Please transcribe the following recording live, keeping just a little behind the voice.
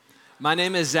My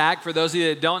name is Zach. For those of you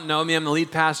that don't know me, I'm the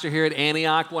lead pastor here at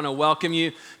Antioch. I want to welcome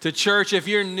you to church. If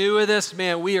you're new with us,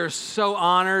 man, we are so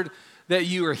honored that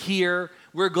you are here.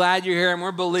 We're glad you're here, and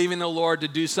we're believing the Lord to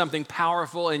do something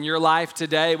powerful in your life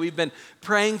today. We've been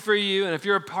praying for you, and if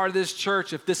you're a part of this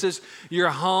church, if this is your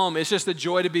home, it's just a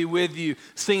joy to be with you,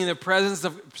 singing the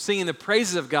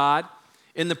praises of God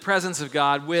in the presence of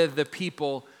God with the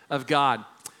people of God.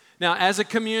 Now, as a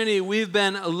community, we've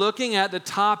been looking at the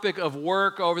topic of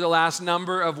work over the last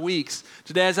number of weeks.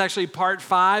 Today is actually part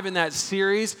 5 in that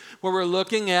series where we're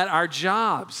looking at our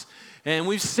jobs. And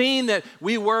we've seen that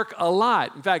we work a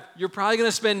lot. In fact, you're probably going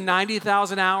to spend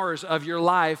 90,000 hours of your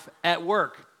life at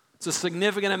work. It's a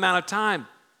significant amount of time.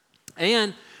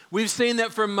 And we've seen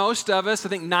that for most of us, I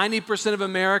think 90% of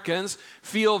Americans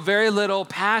feel very little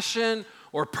passion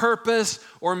or purpose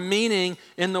or meaning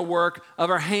in the work of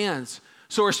our hands.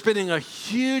 So we're spending a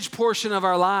huge portion of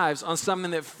our lives on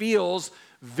something that feels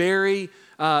very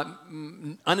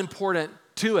unimportant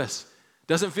to us.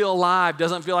 Doesn't feel alive,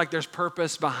 doesn't feel like there's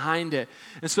purpose behind it.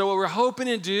 And so what we're hoping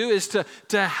to do is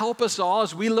to help us all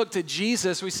as we look to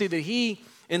Jesus, we see that He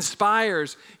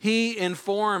inspires, He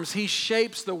informs, He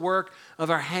shapes the work of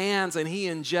our hands, and He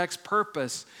injects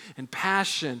purpose and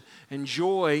passion and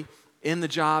joy in the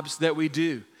jobs that we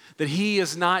do. That He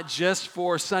is not just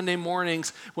for Sunday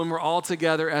mornings when we're all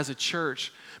together as a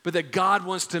church, but that God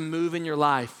wants to move in your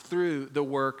life through the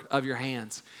work of your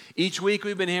hands. Each week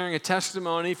we've been hearing a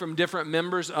testimony from different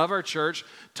members of our church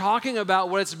talking about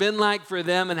what it's been like for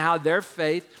them and how their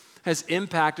faith has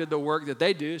impacted the work that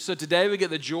they do. So today we get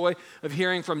the joy of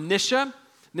hearing from Nisha.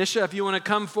 Nisha, if you want to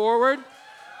come forward,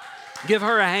 give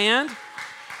her a hand.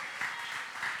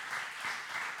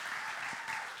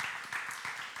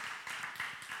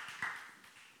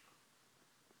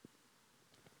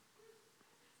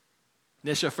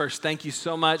 Nisha, first, thank you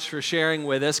so much for sharing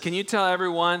with us. Can you tell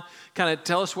everyone,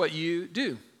 tell us what you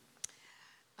do?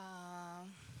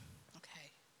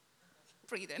 Okay,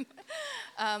 breathe in.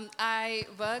 I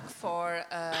work for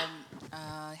a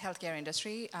healthcare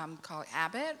industry called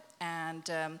Abbott,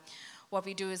 and what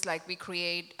we do is we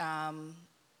create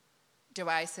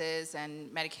devices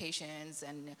and medications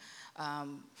and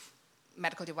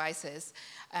medical devices,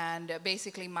 and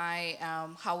basically my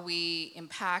how we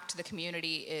impact the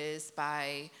community is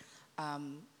by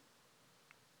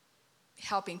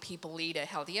helping people lead a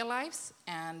healthier lives,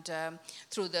 and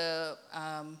through the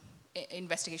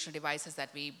investigational devices that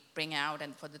we bring out,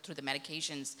 and through the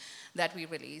medications that we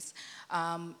release.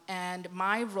 And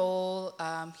my role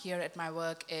here at my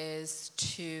work is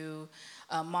to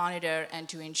monitor and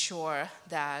to ensure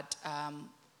that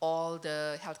all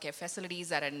the healthcare facilities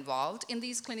that are involved in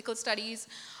these clinical studies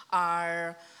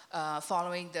are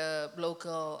following the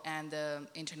local and the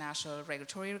international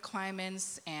regulatory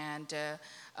requirements, and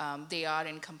they are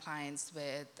in compliance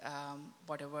with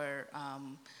whatever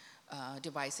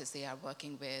devices they are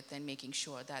working with, and making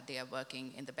sure that they are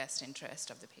working in the best interest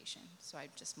of the patient. So I'm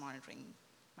just monitoring,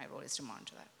 my role is to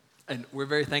monitor that. And we're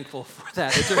very thankful for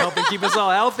that. It's helping keep us all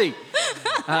healthy.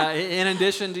 In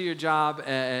addition to your job,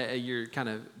 your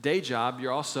day job,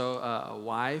 you're also a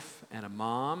wife and a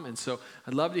mom. And so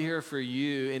I'd love to hear for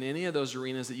you in any of those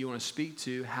arenas that you want to speak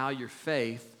to, how your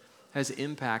faith has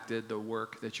impacted the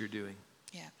work that you're doing.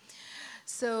 Yeah.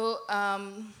 So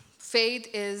faith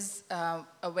is a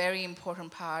very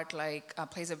important part,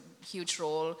 plays a huge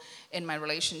role in my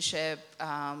relationship,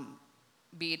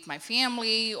 be it my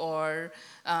family or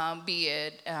be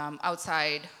it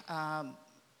outside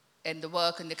in the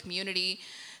work in the community.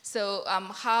 So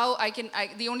how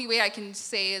the only way I can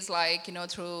say is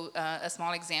through a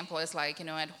small example is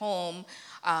at home,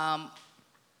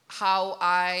 how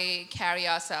I carry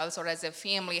ourselves, or as a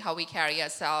family, how we carry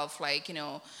ourselves,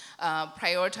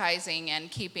 prioritizing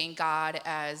and keeping God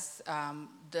as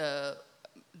the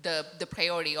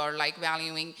priority, or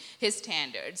valuing His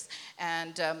standards.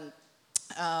 And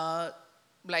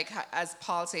as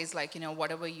Paul says,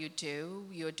 whatever you do,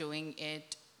 you're doing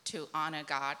it to honor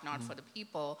God, not for the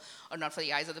people, or not for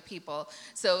the eyes of the people.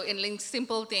 So in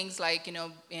simple things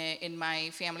in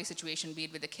my family situation, be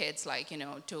it with the kids,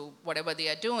 to whatever they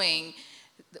are doing,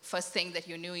 the first thing that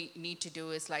you need to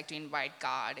do is to invite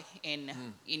God in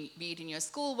be it in your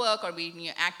schoolwork or be it in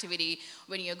your activity,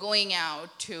 when you're going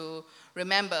out, to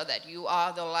remember that you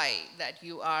are the light, that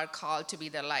you are called to be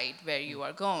the light where you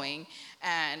are going.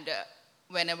 And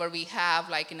whenever we have,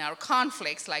 in our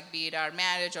conflicts, be it our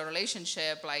marriage or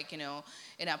relationship, in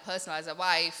our personal as a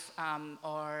wife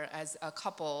or as a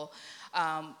couple,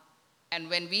 and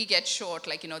when we get short,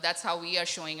 that's how we are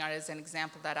showing as an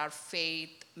example that our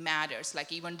faith matters.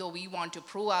 Even though we want to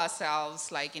prove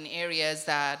ourselves, in areas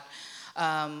that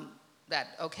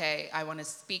that, okay, I want to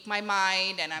speak my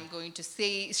mind and I'm going to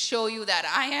show you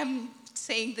that I am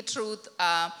saying the truth.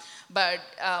 But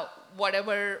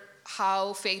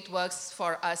how faith works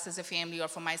for us as a family or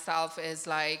for myself is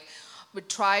like, we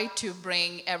try to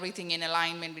bring everything in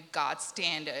alignment with God's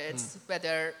standards,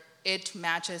 whether it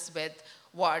matches with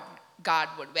what God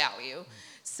would value.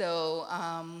 So,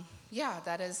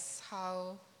 that is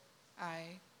how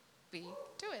we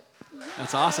do it.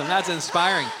 That's awesome. That's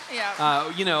inspiring.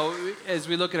 Yeah. As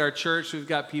we look at our church, we've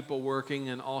got people working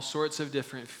in all sorts of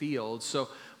different fields. So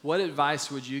what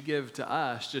advice would you give to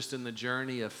us just in the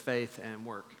journey of faith and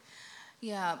work?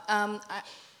 Yeah.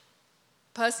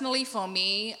 Personally, for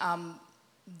me,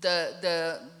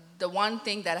 the one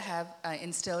thing that I have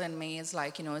instilled in me is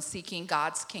like, seeking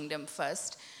God's kingdom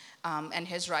first. And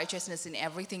his righteousness in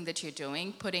everything that you're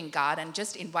doing, putting God and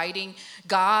just inviting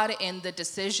God in the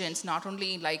decisions, not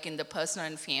only like in the personal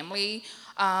and family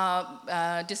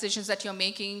decisions that you're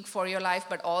making for your life,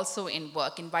 but also in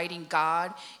work, inviting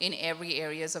God in every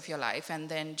areas of your life, and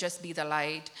then just be the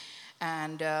light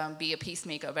and be a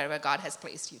peacemaker wherever God has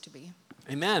placed you to be.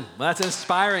 Amen. Well, that's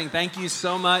inspiring. Thank you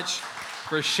so much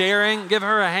for sharing. Give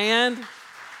her a hand.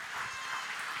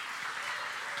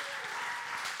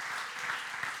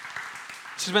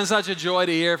 It's been such a joy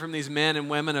to hear from these men and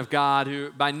women of God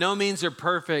who by no means are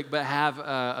perfect, but have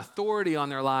authority on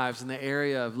their lives in the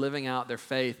area of living out their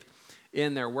faith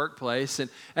in their workplace.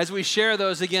 And as we share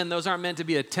those, again, those aren't meant to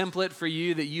be a template for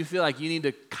you that you feel like you need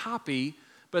to copy,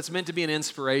 but it's meant to be an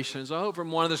inspiration. So I hope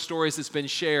from one of the stories that's been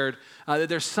shared that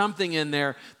there's something in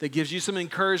there that gives you some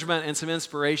encouragement and some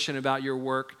inspiration about your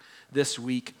work this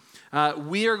week.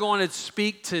 We are going to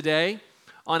speak today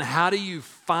on how do you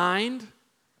find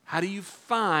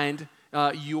the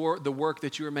work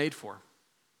that you were made for?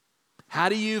 How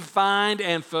do you find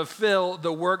and fulfill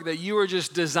the work that you were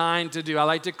just designed to do? I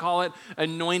like to call it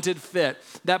anointed fit.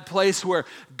 That place where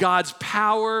God's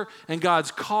power and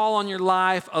God's call on your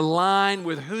life align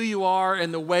with who you are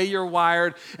and the way you're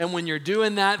wired. And when you're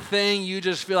doing that thing, you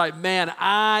just feel like, man,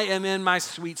 I am in my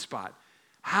sweet spot.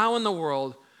 How in the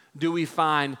world do we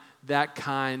find that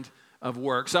kind of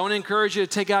work? So I want to encourage you to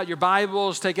take out your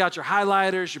Bibles, take out your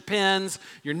highlighters, your pens,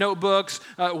 your notebooks,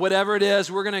 whatever it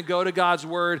is. We're going to go to God's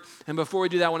Word. And before we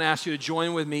do that, I want to ask you to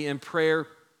join with me in prayer.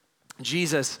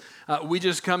 Jesus, we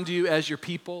just come to you as your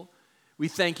people. We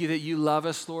thank you that you love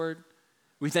us, Lord.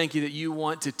 We thank you that you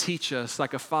want to teach us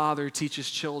like a father teaches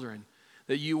children,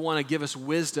 that you want to give us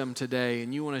wisdom today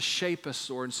and you want to shape us,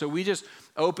 Lord. And so we just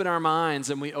open our minds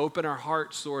and we open our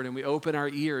hearts, Lord, and we open our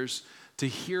ears to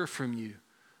hear from you.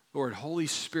 Lord, Holy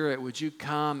Spirit, would you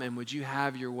come and would you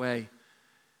have your way?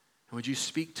 And would you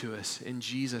speak to us in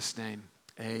Jesus' name?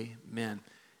 Amen.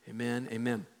 Amen.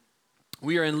 Amen.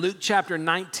 We are in Luke chapter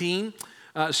 19,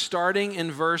 starting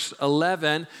in verse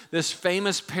 11, this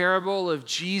famous parable of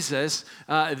Jesus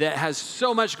that has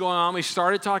so much going on. We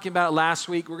started talking about it last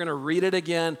week. We're going to read it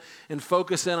again and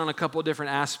focus in on a couple of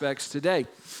different aspects today.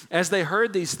 As they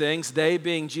heard these things, they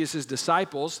being Jesus'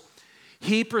 disciples,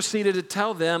 he proceeded to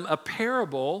tell them a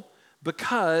parable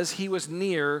because he was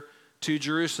near to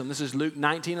Jerusalem. This is Luke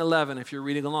 19:11 if you're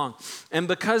reading along. And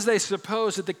because they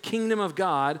supposed that the kingdom of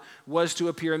God was to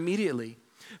appear immediately.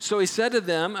 So he said to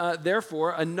them,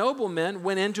 therefore, a nobleman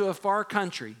went into a far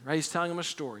country, right? He's telling them a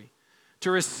story, to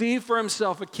receive for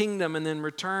himself a kingdom and then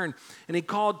return. And he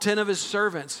called 10 of his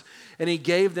servants and he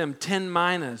gave them 10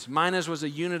 minas. Minas was a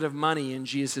unit of money in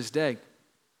Jesus' day.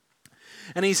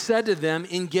 And he said to them,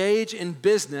 engage in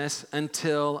business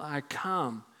until I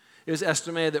come. It was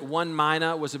estimated that 1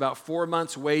 mina was about 4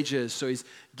 months' wages. So he's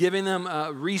giving them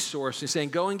a resource. He's saying,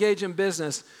 go engage in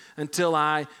business until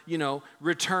I,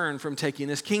 return from taking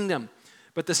this kingdom.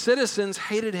 But the citizens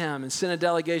hated him and sent a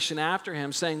delegation after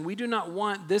him, saying, we do not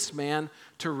want this man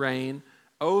to reign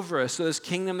over us. So this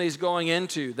kingdom that he's going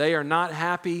into, they are not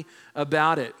happy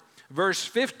about it. Verse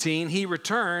 15, he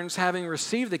returns, having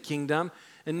received the kingdom,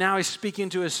 and now he's speaking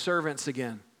to his servants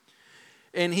again.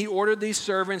 And he ordered these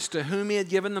servants to whom he had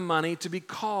given the money to be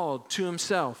called to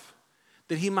himself,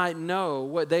 that he might know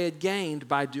what they had gained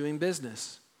by doing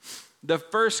business. The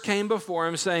first came before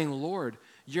him, saying, Lord,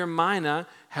 your mina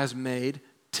has made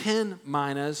 10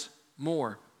 minas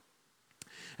more.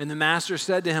 And the master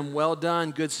said to him, well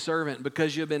done, good servant,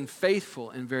 because you have been faithful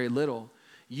in very little.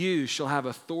 You shall have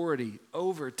authority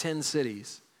over 10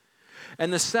 cities.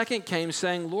 And the second came,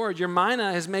 saying, Lord, your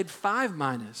mina has made 5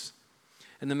 minas.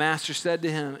 And the master said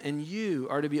to him, and you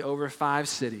are to be over 5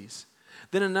 cities.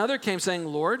 Then another came, saying,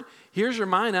 Lord, here's your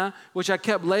mina, which I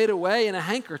kept laid away in a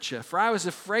handkerchief, for I was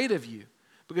afraid of you,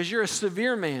 because you're a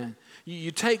severe man.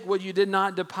 You take what you did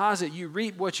not deposit. You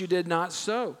reap what you did not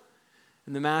sow.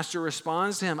 And the master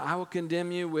responds to him, I will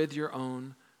condemn you with your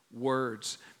own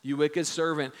words. You wicked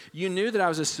servant, you knew that I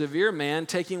was a severe man,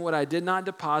 taking what I did not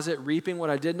deposit, reaping what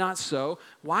I did not sow.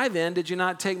 Why then did you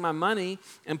not take my money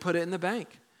and put it in the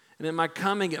bank? And in my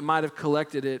coming it might have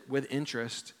collected it with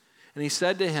interest. And he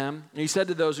said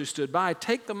to those who stood by,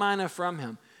 take the mina from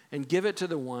him and give it to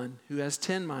the one who has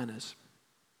 10 minas.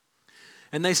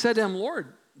 And they said to him, Lord,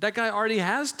 that guy already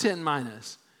has 10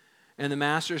 minas. And the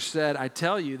master said, I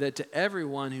tell you that to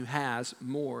everyone who has,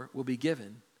 more will be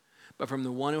given. But from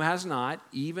the one who has not,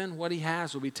 even what he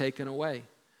has will be taken away.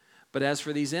 But as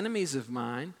for these enemies of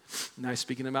mine, now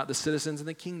speaking about the citizens in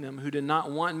the kingdom, who did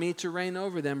not want me to reign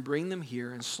over them, bring them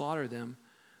here and slaughter them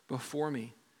before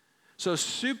me. So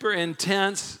super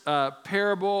intense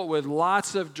parable with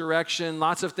lots of direction,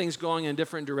 lots of things going in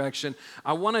different direction.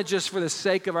 I want to just, for the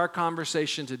sake of our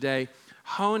conversation today,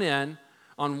 hone in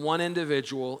on one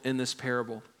individual in this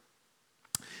parable.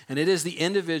 And it is the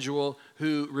individual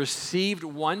who received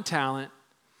 1 talent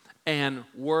and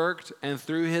worked, and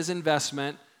through his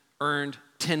investment earned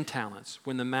 10 talents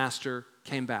when the master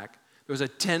came back. There was a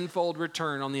 10-fold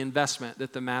return on the investment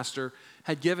that the master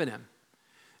had given him.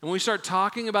 And when we start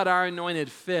talking about our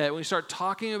anointed fit, when we start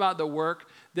talking about the work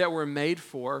that we're made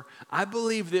for, I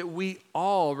believe that we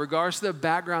all, regardless of the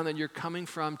background that you're coming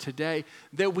from today,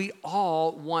 that we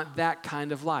all want that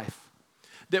kind of life.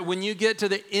 That when you get to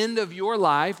the end of your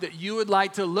life, that you would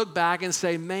like to look back and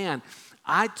say, man,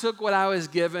 I took what I was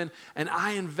given and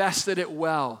I invested it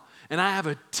well, and I have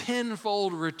a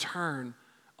 10-fold return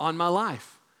on my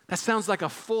life. That sounds like a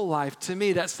full life to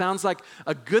me. That sounds like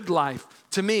a good life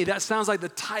to me. That sounds like the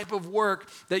type of work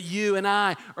that you and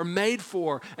I are made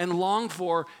for and long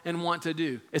for and want to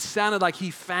do. It sounded like he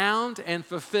found and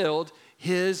fulfilled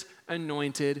his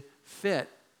anointed fit.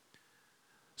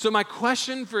 So my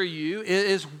question for you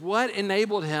is, what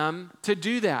enabled him to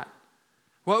do that?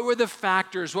 What were the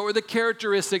factors, what were the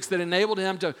characteristics that enabled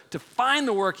him to find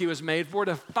the work he was made for,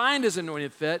 to find his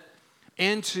anointed fit,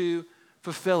 and to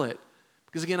fulfill it?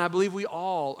 Because again, I believe we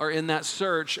all are in that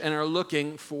search and are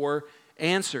looking for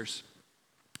answers.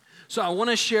 So I want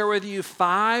to share with you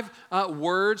 5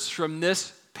 words from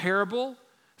this parable,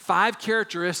 5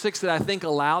 characteristics that I think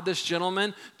allowed this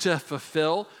gentleman to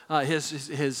fulfill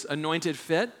his anointed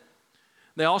fit.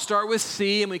 They all start with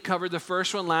C, and we covered the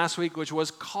first one last week, which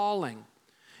was calling.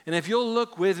 And if you'll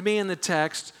look with me in the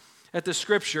text at the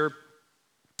scripture,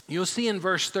 you'll see in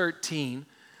verse 13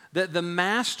 that the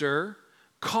master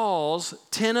calls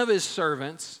 10 of his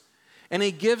servants, and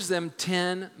he gives them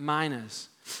 10 minas.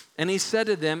 And he said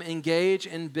to them, engage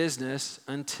in business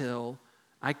until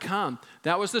I come.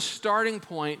 That was the starting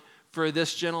point for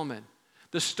this gentleman.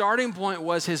 The starting point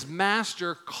was his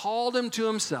master called him to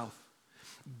himself,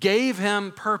 gave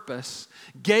him purpose,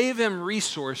 gave him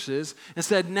resources, and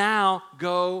said, now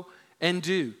go and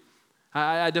do.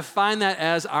 I define that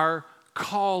as our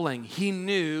calling. He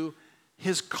knew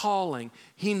his calling.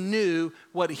 He knew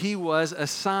what he was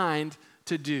assigned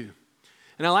to do.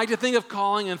 And I like to think of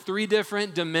calling in 3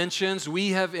 different dimensions. We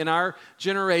have, in our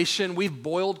generation, we've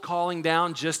boiled calling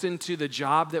down just into the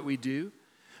job that we do.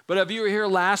 But if you were here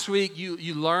last week,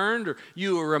 you learned, or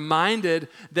you were reminded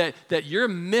that your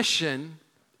mission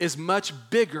is much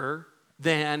bigger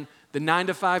than the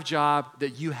 9-to-5 job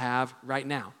that you have right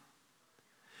now.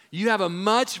 You have a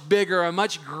much bigger, a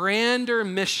much grander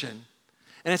mission.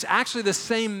 And it's actually the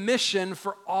same mission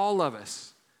for all of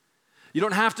us. You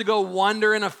don't have to go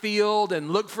wander in a field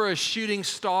and look for a shooting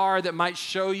star that might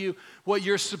show you what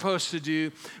you're supposed to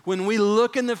do. When we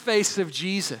look in the face of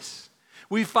Jesus,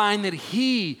 we find that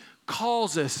he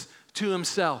calls us to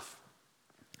himself.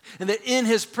 And that in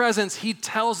his presence, he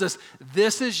tells us,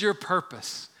 this is your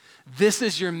purpose. This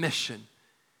is your mission.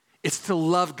 It's to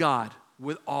love God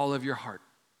with all of your heart.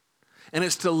 And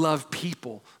it's to love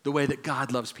people the way that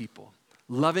God loves people.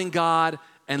 Loving God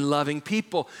and loving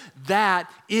people. That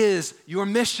is your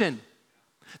mission.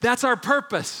 That's our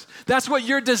purpose. That's what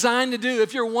you're designed to do.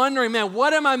 If you're wondering, man,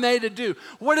 what am I made to do?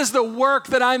 What is the work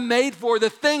that I'm made for? The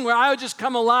thing where I would just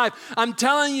come alive. I'm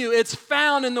telling you, it's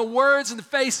found in the words and the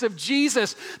face of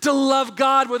Jesus to love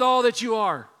God with all that you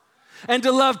are. And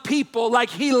to love people like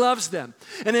he loves them.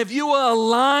 And if you will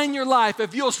align your life,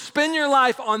 if you'll spend your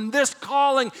life on this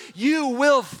calling, you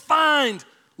will find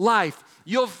life.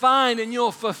 You'll find and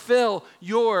you'll fulfill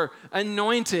your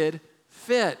anointed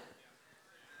fit.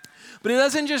 But he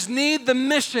doesn't just need the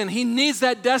mission. He needs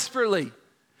that desperately,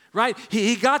 right?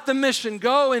 He got the mission,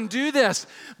 go and do this.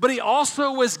 But he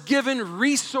also was given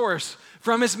resource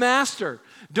from his master.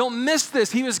 Don't miss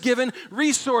this. He was given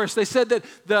resource. They said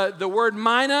that the word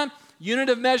mina, unit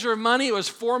of measure of money, it was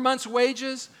 4 months'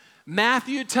 wages.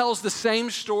 Matthew tells the same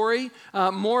story,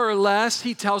 more or less.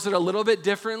 He tells it a little bit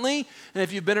differently. And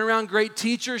if you've been around great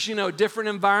teachers, you know different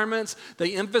environments,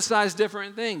 they emphasize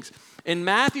different things. In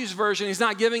Matthew's version, he's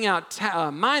not giving out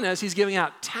minas, he's giving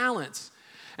out talents.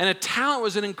 And a talent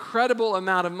was an incredible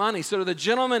amount of money. So to the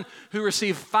gentleman who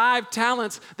received 5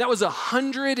 talents, that was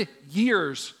 100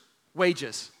 years'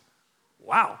 wages.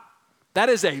 Wow. That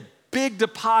is a big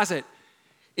deposit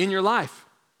in your life,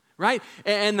 right?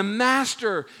 And the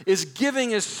master is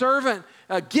giving his servant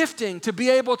a gifting to be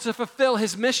able to fulfill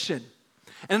his mission.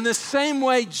 And in the same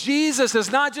way, Jesus has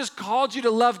not just called you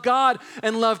to love God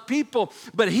and love people,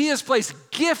 but he has placed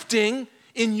gifting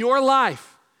in your life.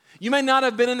 You may not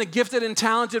have been in a gifted and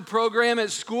talented program at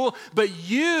school, but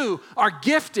you are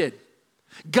gifted.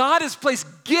 God has placed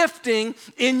gifting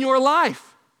in your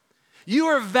life. You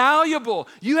are valuable.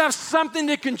 You have something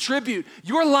to contribute.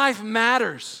 Your life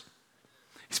matters.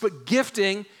 He's put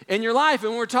gifting in your life. And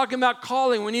when we're talking about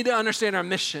calling, we need to understand our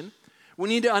mission. We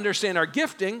need to understand our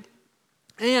gifting.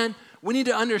 And we need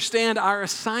to understand our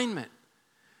assignment.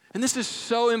 And this is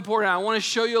so important. I want to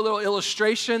show you a little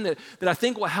illustration that I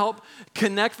think will help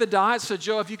connect the dots. So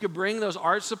Joe, if you could bring those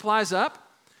art supplies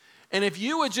up. And if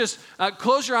you would just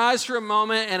close your eyes for a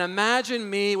moment and imagine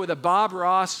me with a Bob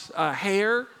Ross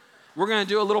hair. We're going to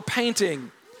do a little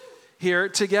painting here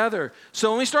together. So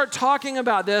when we start talking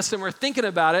about this and we're thinking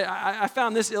about it, I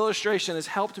found this illustration has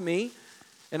helped me,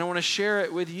 and I want to share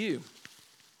it with you.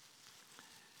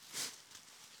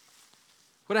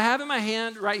 What I have in my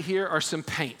hand right here are some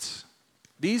paints.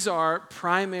 These are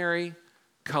primary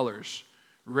colors: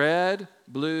 red,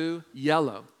 blue,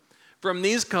 yellow. From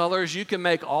these colors, you can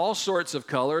make all sorts of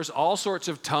colors, all sorts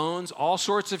of tones, all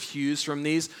sorts of hues from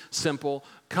these simple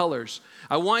colors.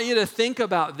 I want you to think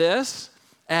about this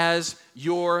as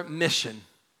your mission.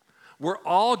 We're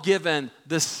all given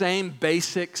the same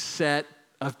basic set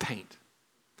of paint.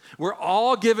 We're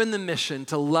all given the mission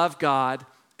to love God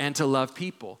and to love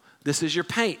people. This is your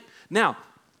paint. Now,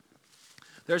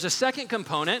 there's a second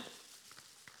component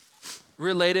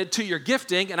related to your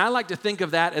gifting, and I like to think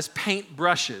of that as paint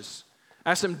brushes. I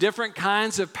have some different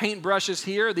kinds of paint brushes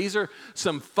here. These are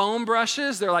some foam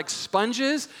brushes. They're like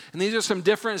sponges. And these are some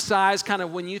different size, kind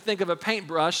of when you think of a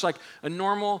paintbrush, like a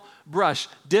normal brush.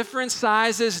 Different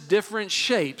sizes, different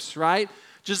shapes, right?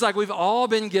 Just like we've all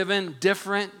been given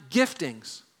different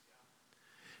giftings.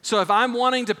 So if I'm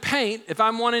wanting to paint, if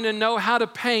I'm wanting to know how to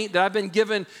paint, that I've been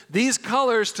given these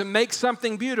colors to make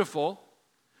something beautiful,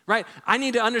 right? I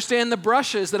need to understand the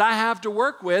brushes that I have to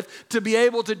work with to be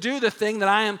able to do the thing that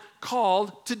I am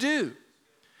called to do.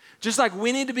 Just like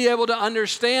we need to be able to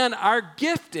understand our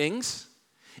giftings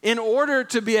in order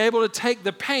to be able to take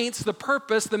the paints, the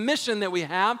purpose, the mission that we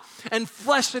have, and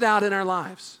flesh it out in our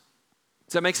lives.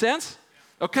 Does that make sense?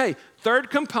 Okay, third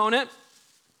component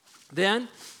then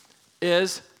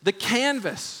is the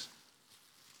canvas.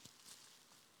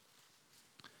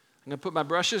 I'm going to put my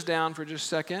brushes down for just a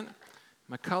second.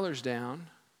 My colors down,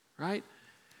 right?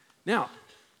 Now,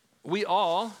 we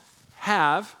all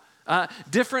have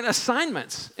different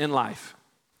assignments in life.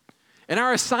 And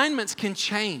our assignments can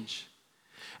change.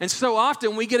 And so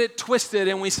often we get it twisted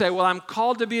and we say, well, I'm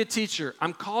called to be a teacher.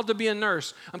 I'm called to be a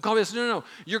nurse. I'm called to be this. No.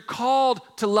 You're called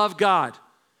to love God.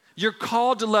 You're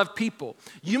called to love people.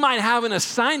 You might have an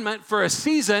assignment for a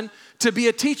season to be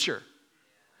a teacher.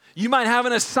 You might have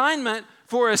an assignment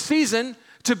for a season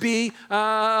to be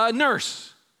a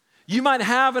nurse. You might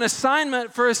have an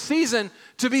assignment for a season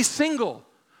to be single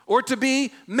or to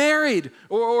be married.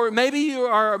 Or maybe you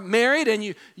are married and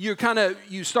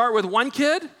you start with one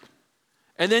kid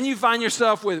and then you find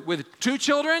yourself with 2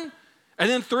 children and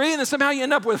then 3 and then somehow you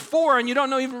end up with 4 and you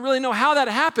don't even really know how that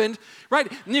happened,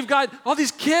 right? And you've got all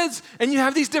these kids and you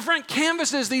have these different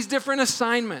canvases, these different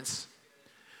assignments.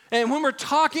 And when we're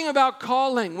talking about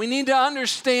calling, we need to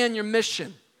understand your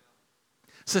mission.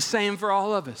 It's the same for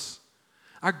all of us.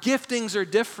 Our giftings are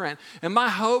different. And my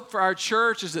hope for our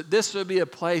church is that this would be a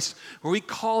place where we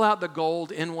call out the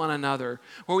gold in one another,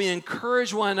 where we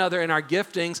encourage one another in our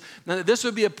giftings, and that this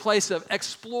would be a place of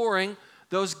exploring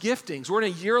those giftings. We're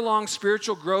in a year-long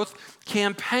spiritual growth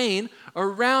campaign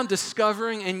around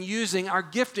discovering and using our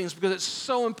giftings because it's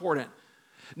so important,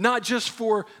 not just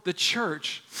for the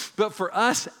church, but for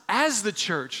us as the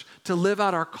church to live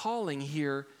out our calling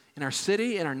here in our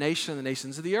city, in our nation, and the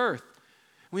nations of the earth.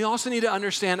 We also need to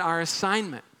understand our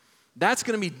assignment. That's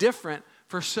going to be different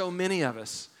for so many of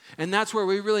us. And that's where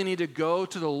we really need to go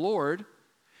to the Lord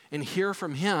and hear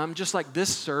from Him, just like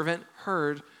this servant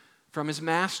heard from his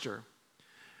master.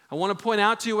 I want to point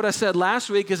out to you what I said last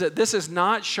week is that this is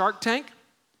not Shark Tank.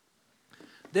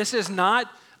 This is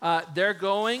not they're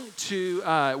going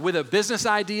to, with a business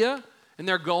idea, and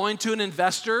they're going to an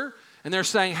investor, and they're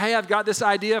saying, hey, I've got this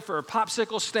idea for a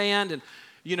popsicle stand, and,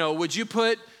 would you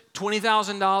put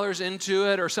 $20,000 into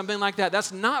it or something like that?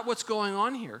 That's not what's going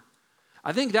on here.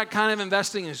 I think that kind of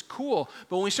investing is cool,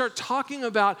 but when we start talking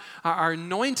about our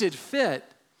anointed fit,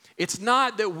 it's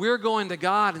not that we're going to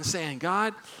God and saying,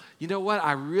 God, you know what,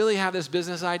 I really have this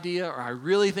business idea, or I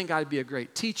really think I'd be a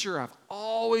great teacher. I've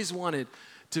always wanted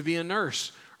to be a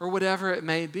nurse, or whatever it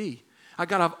may be.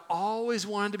 God, I've always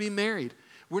wanted to be married.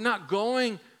 We're not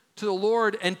going to the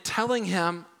Lord and telling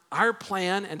him our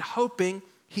plan and hoping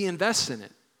he invests in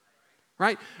it,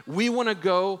 right? We want to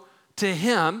go to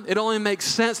him. It only makes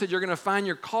sense that you're going to find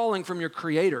your calling from your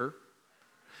Creator.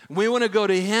 We want to go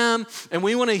to him, and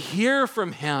we want to hear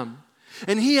from him.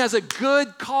 And he has a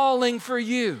good calling for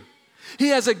you. He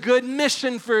has a good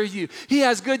mission for you. He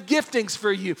has good giftings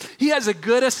for you. He has a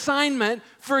good assignment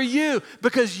for you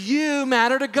because you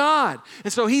matter to God.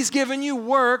 And so he's given you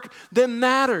work that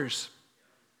matters.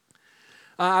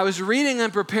 I was reading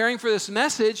and preparing for this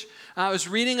message. I was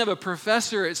reading of a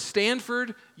professor at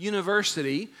Stanford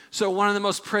University, so one of the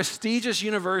most prestigious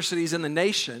universities in the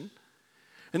nation.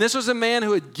 And this was a man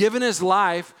who had given his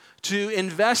life to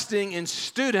investing in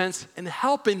students and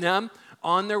helping them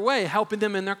on their way, helping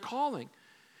them in their calling.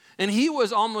 And he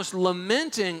was almost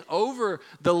lamenting over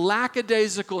the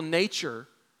lackadaisical nature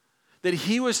that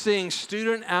he was seeing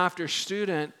student after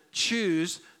student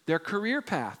choose their career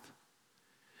path.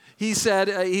 He said,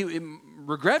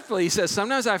 regretfully, he says,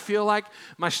 sometimes I feel like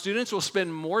my students will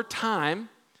spend more time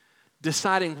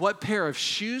deciding what pair of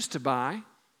shoes to buy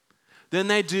than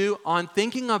they do on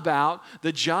thinking about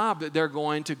the job that they're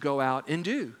going to go out and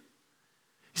do.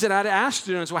 He said, I'd ask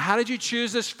students, well, how did you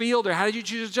choose this field, or how did you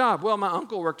choose a job? Well, my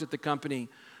uncle worked at the company,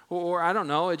 or I don't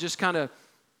know, it just kind of,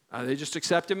 they just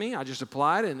accepted me, I just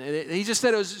applied, and he just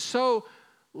said it was so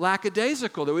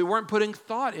lackadaisical that we weren't putting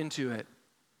thought into it.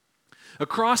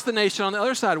 Across the nation on the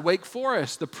other side, Wake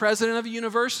Forest, the president of a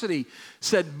university,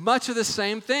 said much of the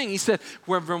same thing. He said,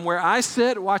 from where I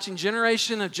sit, watching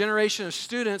generation of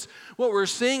students, what we're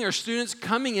seeing are students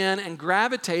coming in and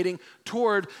gravitating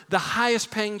toward the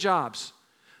highest paying jobs,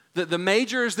 the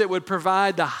majors that would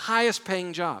provide the highest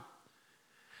paying job.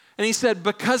 And he said,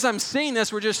 because I'm seeing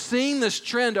this, we're just seeing this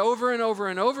trend over and over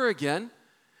and over again.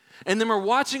 And then we're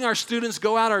watching our students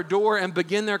go out our door and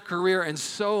begin their career, and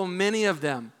so many of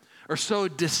them are so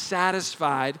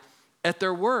dissatisfied at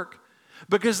their work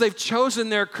because they've chosen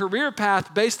their career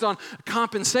path based on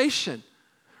compensation,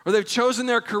 or they've chosen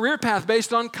their career path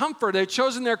based on comfort. They've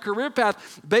chosen their career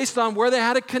path based on where they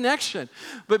had a connection.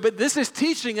 But this is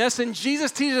teaching us, and Jesus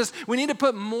teaches us, we need to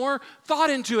put more thought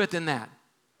into it than that.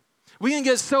 We can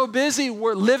get so busy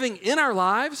we're living in our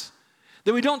lives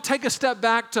that we don't take a step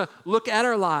back to look at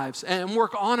our lives and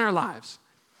work on our lives.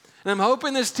 And I'm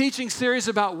hoping this teaching series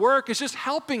about work is just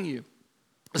helping you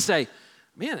to say,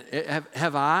 man,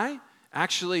 have I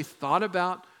actually thought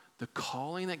about the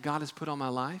calling that God has put on my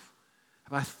life?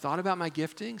 Have I thought about my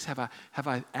giftings? Have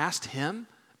I asked him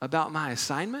about my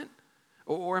assignment?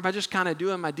 Or am I just kind of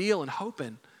doing my deal and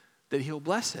hoping that he'll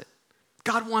bless it?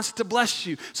 God wants to bless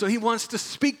you, so he wants to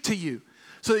speak to you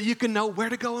so that you can know where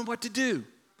to go and what to do.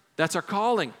 That's our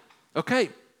calling. Okay.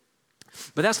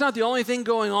 But that's not the only thing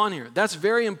going on here. That's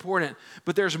very important.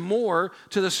 But there's more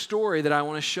to the story that I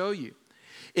want to show you.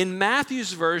 In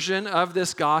Matthew's version of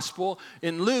this gospel,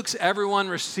 in Luke's, everyone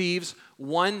receives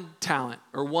 1 talent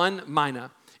or 1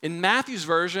 mina. In Matthew's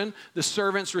version, the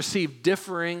servants receive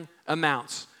differing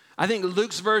amounts. I think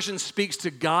Luke's version speaks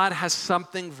to God has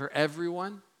something for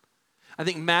everyone. I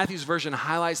think Matthew's version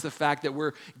highlights the fact that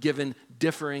we're given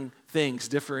differing things,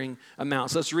 differing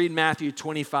amounts. Let's read Matthew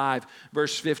 25,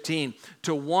 verse 15.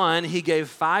 To one, he gave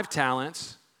 5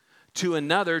 talents, to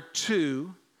another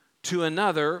 2, to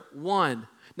another 1.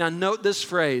 Now note this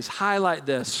phrase, highlight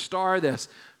this, star this,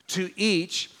 to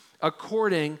each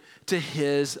according to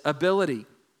his ability,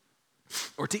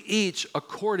 or to each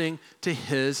according to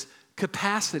his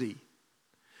capacity.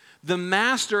 The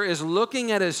master is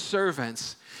looking at his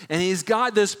servants, and he's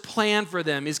got this plan for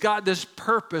them. He's got this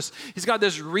purpose. He's got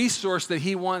this resource that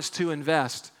he wants to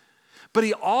invest. But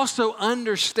he also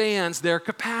understands their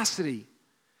capacity.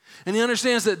 And he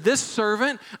understands that this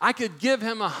servant, I could give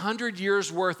him 100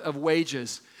 years worth of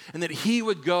wages, and that he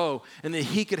would go and that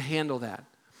he could handle that.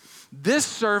 This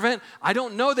servant, I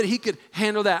don't know that he could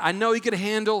handle that. I know he could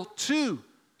handle 2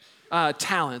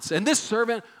 talents. And this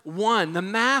servant, 1. The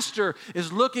master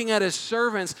is looking at his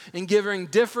servants and giving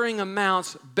differing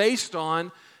amounts based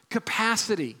on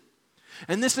capacity.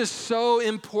 And this is so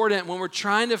important when we're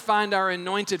trying to find our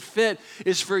anointed fit,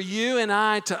 is for you and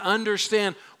I to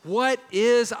understand What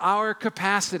is our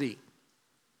capacity?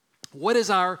 What is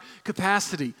our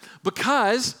capacity?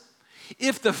 Because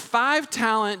if the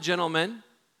 5-talent gentleman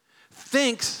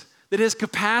thinks that his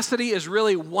capacity is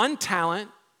really 1 talent,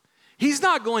 he's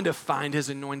not going to find his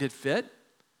anointed fit.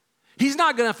 He's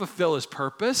not going to fulfill his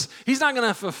purpose. He's not going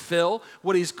to fulfill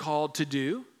what he's called to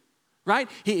do, right?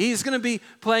 He's going to be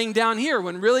playing down here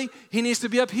when really he needs to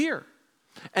be up here.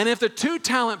 And if the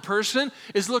 2-talent person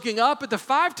is looking up at the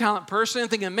 5-talent person and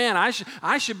thinking, man,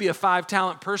 I should be a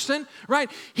 5-talent person, right?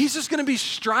 He's just going to be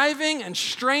striving and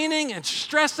straining and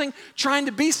stressing, trying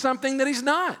to be something that he's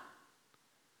not.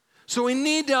 So we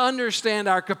need to understand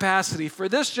our capacity. For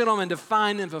this gentleman to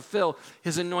find and fulfill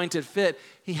his anointed fit,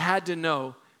 he had to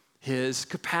know his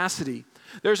capacity.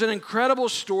 There's an incredible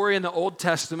story in the Old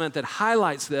Testament that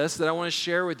highlights this that I want to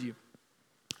share with you.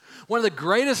 One of the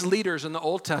greatest leaders in the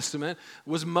Old Testament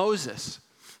was Moses.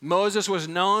 Moses was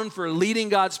known for leading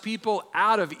God's people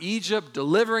out of Egypt,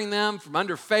 delivering them from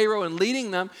under Pharaoh and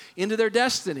leading them into their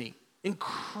destiny.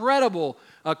 Incredible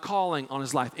calling on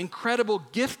his life, incredible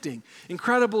gifting,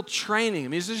 incredible training. I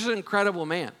mean, he's just an incredible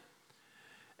man.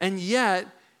 And yet,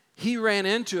 he ran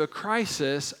into a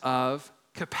crisis of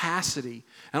capacity.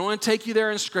 And I want to take you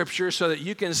there in Scripture so that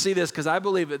you can see this, because I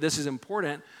believe that this is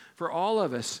important for all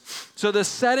of us. So the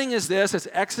setting is this. It's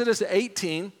Exodus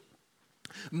 18.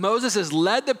 Moses has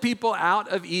led the people out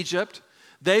of Egypt.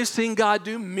 They've seen God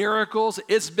do miracles.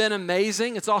 It's been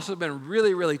amazing. It's also been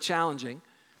really, really challenging.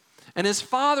 And his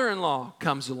father-in-law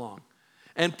comes along.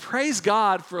 And praise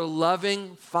God for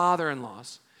loving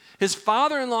father-in-laws. His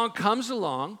father-in-law comes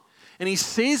along, and he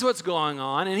sees what's going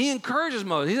on, and he encourages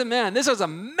Moses. He said, man, this is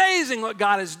amazing what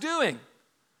God is doing.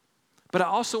 But I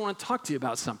also want to talk to you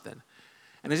about something.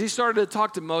 And as he started to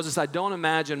talk to Moses, I don't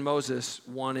imagine Moses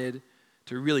wanted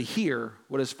to really hear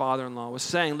what his father-in-law was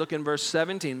saying. Look in verse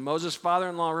 17. Moses'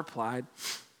 father-in-law replied,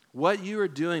 what you are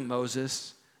doing,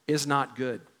 Moses, is not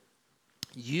good.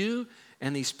 You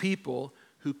and these people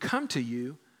who come to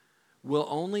you will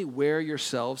only wear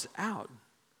yourselves out.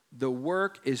 The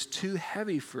work is too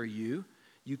heavy for you.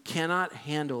 You cannot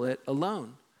handle it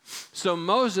alone. So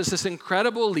Moses, this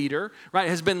incredible leader, right,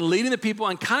 has been leading the people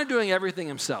and kind of doing everything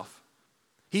himself.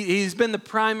 He's been the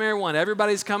primary one.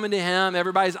 Everybody's coming to him.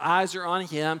 Everybody's eyes are on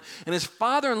him. And his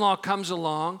father-in-law comes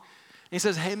along and he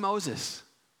says, hey, Moses,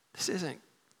 this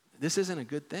isn't a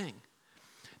good thing.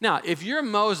 Now, if you're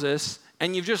Moses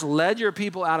and you've just led your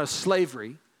people out of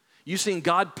slavery, you've seen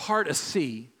God part a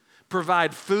sea,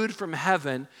 provide food from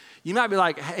heaven, you might be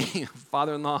like, hey,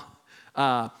 father-in-law,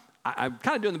 I'm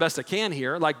kind of doing the best I can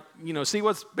here. Like, see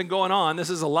what's been going on. This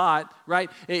is a lot,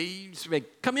 right? Hey,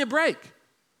 cut me a break.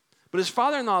 But his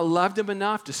father-in-law loved him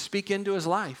enough to speak into his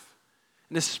life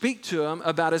and to speak to him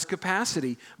about his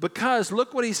capacity. Because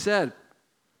look what he said.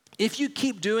 If you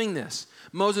keep doing this,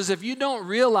 Moses, if you don't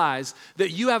realize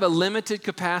that you have a limited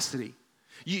capacity,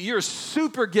 you're a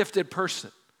super gifted person,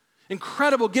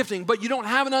 incredible gifting, but you don't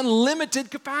have an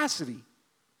unlimited capacity.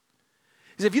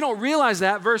 He said, if you don't realize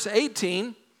that, verse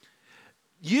 18,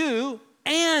 you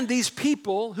and these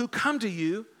people who come to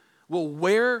you will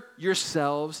wear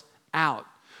yourselves out.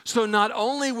 So not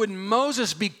only would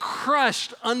Moses be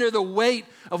crushed under the weight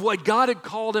of what God had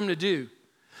called him to do,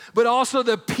 but also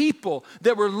the people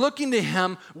that were looking to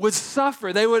him would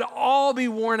suffer. They would all be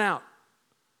worn out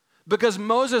because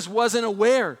Moses wasn't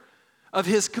aware of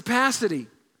his capacity.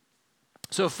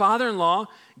 So father-in-law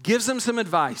gives him some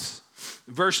advice.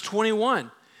 Verse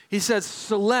 21, he says,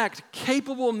 select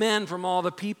capable men from all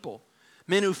the people,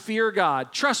 men who fear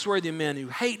God, trustworthy men who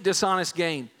hate dishonest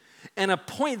gain, and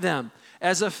appoint them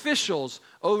as officials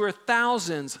over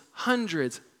thousands,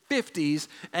 hundreds, 50s,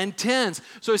 and 10s.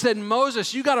 So he said,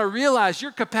 Moses, you got to realize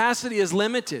your capacity is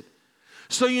limited.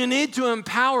 So you need to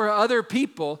empower other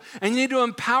people, and you need to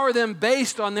empower them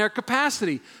based on their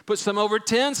capacity. Put some over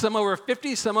 10, some over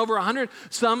 50, some over 100,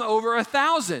 some over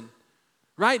 1,000,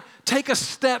 right? Take a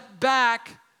step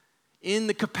back in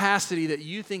the capacity that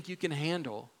you think you can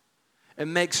handle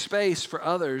and make space for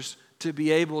others to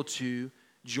be able to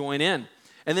join in.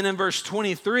 And then in verse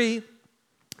 23,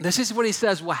 this is what he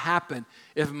says will happen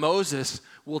if Moses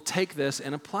will take this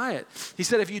and apply it. He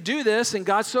said, if you do this and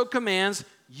God so commands,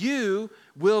 you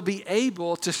will be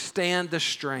able to stand the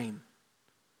strain.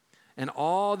 And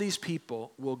all these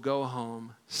people will go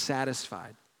home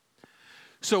satisfied.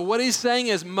 So what he's saying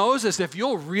is, Moses, if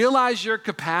you'll realize your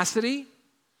capacity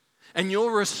and you'll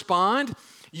respond,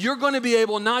 you're going to be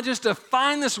able not just to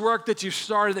find this work that you've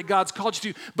started that God's called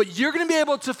you to, but you're going to be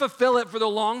able to fulfill it for the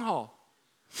long haul.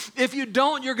 If you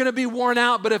don't, you're going to be worn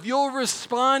out. But if you'll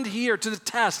respond here to the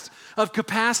test of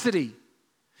capacity,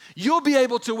 You'll be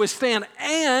able to withstand,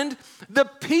 and the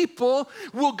people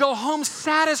will go home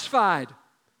satisfied.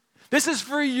 This is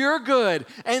for your good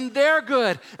and their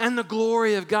good and the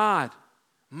glory of God.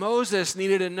 Moses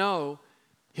needed to know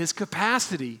his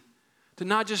capacity to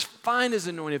not just find his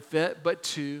anointed fit, but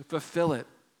to fulfill it.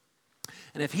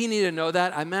 And if he needed to know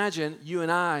that, I imagine you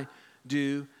and I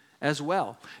do as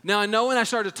well. Now, I know when I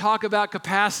start to talk about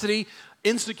capacity,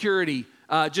 insecurity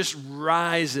just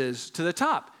rises to the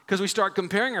top. Because we start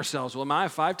comparing ourselves. Well, am I a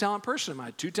 5-talent person? Am I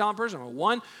a 2-talent person? Am I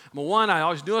one? I'm a 1. I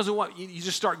always knew I was a 1. You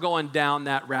just start going down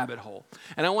that rabbit hole.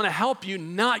 And I want to help you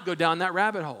not go down that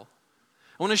rabbit hole.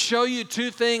 I want to show you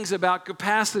 2 things about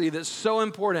capacity that's so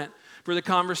important for the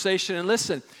conversation. And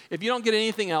listen, if you don't get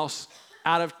anything else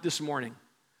out of this morning,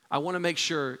 I want to make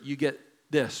sure you get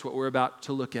this, what we're about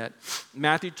to look at.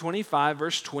 Matthew 25,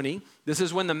 verse 20. This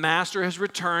is when the master has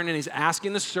returned and he's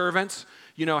asking the servants,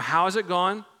 how has it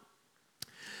gone?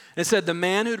 It said, the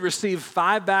man who'd received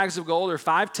 5 bags of gold or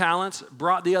 5 talents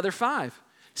brought the other 5.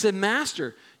 He said,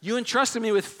 Master, you entrusted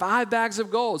me with 5 bags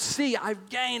of gold. See, I've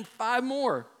gained 5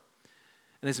 more.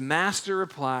 And his master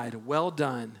replied, well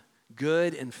done,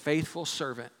 good and faithful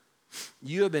servant.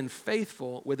 You have been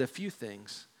faithful with a few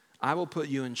things. I will put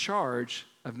you in charge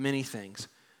of many things.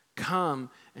 Come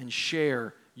and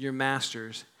share your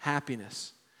master's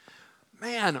happiness.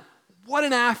 Man, what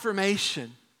an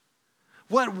affirmation.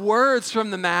 What words from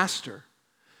the master.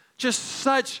 Just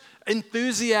such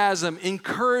enthusiasm,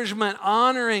 encouragement,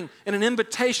 honoring, and an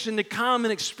invitation to come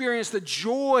and experience the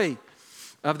joy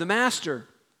of the master.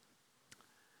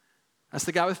 That's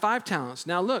the guy with 5 talents.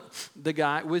 Now look, the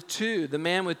guy with 2, the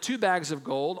man with 2 bags of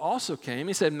gold also came.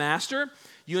 He said, Master,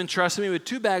 you entrusted me with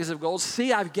 2 bags of gold.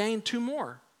 See, I've gained 2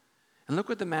 more. And look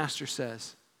what the master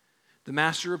says. The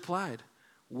master replied,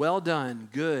 well done,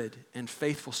 good and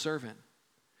faithful servant.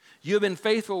 You have been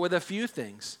faithful with a few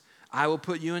things. I will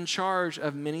put you in charge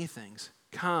of many things.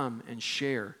 Come and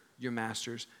share your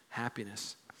master's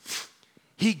happiness.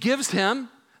 He gives him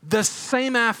the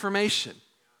same affirmation.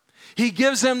 He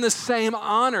gives him the same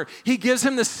honor. He gives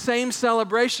him the same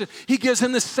celebration. He gives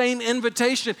him the same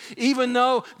invitation. Even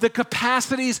though the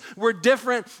capacities were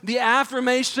different, the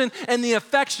affirmation and the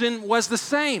affection was the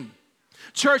same.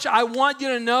 Church, I want you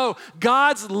to know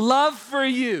God's love for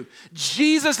you,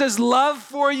 Jesus' love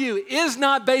for you is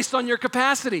not based on your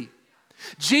capacity.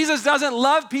 Jesus doesn't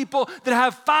love people that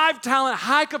have 5-talent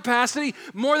high capacity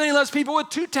more than he loves people with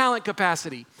 2-talent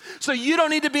capacity. So you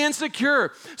don't need to be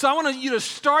insecure. So I want you to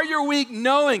start your week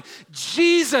knowing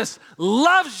Jesus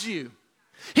loves you.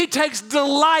 He takes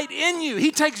delight in you.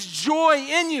 He takes joy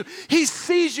in you. He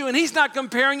sees you, and he's not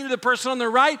comparing you to the person on the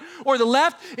right or the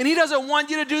left, and he doesn't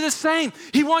want you to do the same.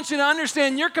 He wants you to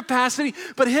understand your capacity,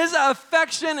 but his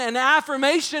affection and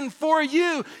affirmation for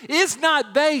you is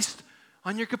not based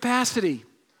on your capacity.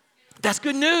 That's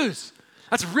good news.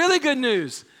 That's really good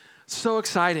news. So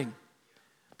exciting.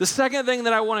 The second thing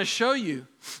that I want to show you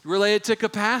related to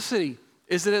capacity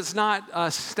is that it's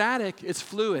not static, it's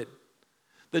fluid.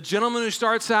 The gentleman who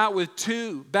starts out with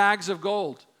 2 bags of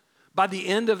gold, by the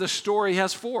end of the story, he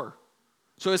has 4.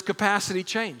 So his capacity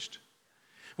changed.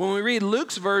 When we read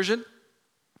Luke's version,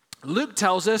 Luke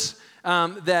tells us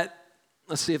that,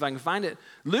 let's see if I can find it.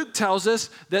 Luke tells us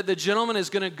that the gentleman is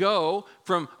going to go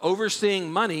from overseeing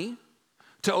money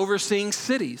to overseeing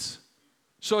cities.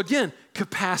 So again,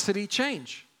 capacity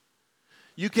change.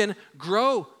 You can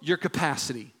grow your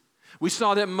capacity. We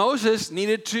saw that Moses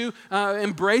needed to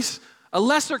embrace a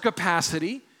lesser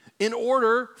capacity in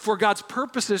order for God's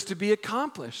purposes to be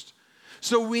accomplished.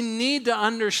 So we need to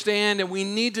understand and we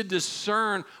need to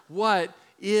discern what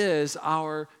is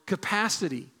our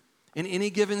capacity in any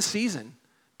given season,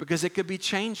 because it could be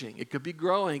changing, it could be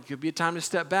growing, it could be a time to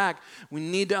step back. We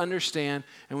need to understand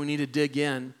and we need to dig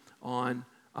in on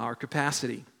our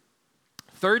capacity.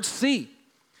 Third C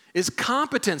is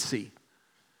competency,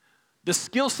 the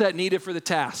skill set needed for the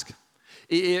task.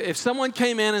 If someone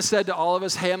came in and said to all of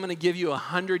us, hey, I'm going to give you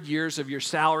 100 years of your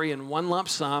salary in one lump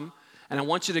sum, and I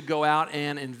want you to go out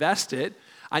and invest it,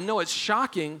 I know it's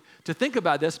shocking to think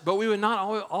about this, but we would not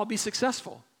all be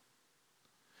successful.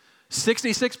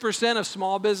 66% of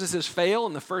small businesses fail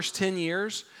in the first 10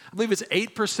 years. I believe it's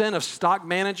 8% of stock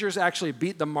managers actually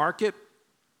beat the market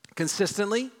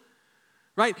consistently,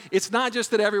 right? It's not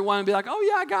just that everyone would be like, oh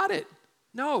yeah, I got it.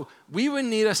 No, we would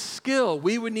need a skill.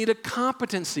 We would need a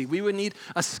competency. We would need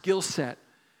a skill set.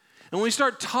 And when we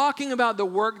start talking about the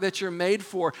work that you're made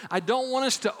for, I don't want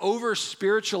us to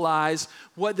over-spiritualize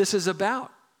what this is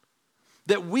about.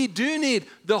 That we do need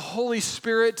the Holy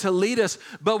Spirit to lead us,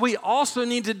 but we also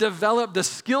need to develop the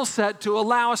skill set to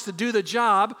allow us to do the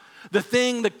job, the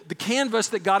thing, the canvas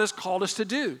that God has called us to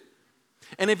do.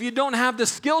 And if you don't have the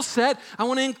skill set, I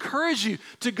want to encourage you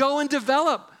to go and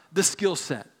develop the skill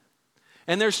set.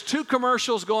 And there's 2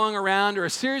 commercials going around, or a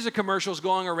series of commercials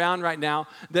going around right now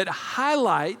that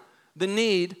highlight the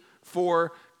need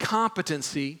for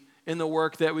competency in the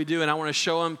work that we do. And I want to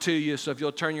show them to you, so if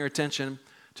you'll turn your attention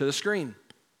to the screen.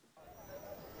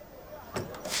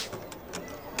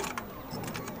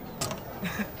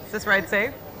 Is this ride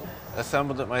safe?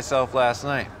 Assembled it myself last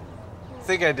night. I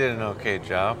think I did an okay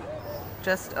job.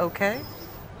 Just okay?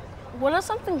 What if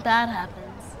something bad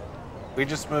happens? We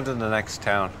just moved in the next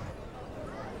town.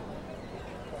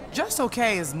 Just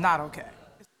okay is not okay.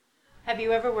 Have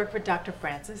you ever worked for Dr.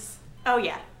 Francis? Oh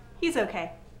yeah, he's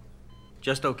okay.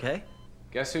 Just okay?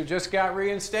 Guess who just got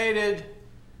reinstated?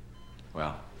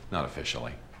 Well, not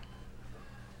officially.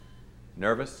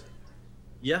 Nervous?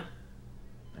 Yeah.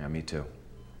 Yeah, me too.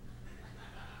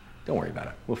 Don't worry about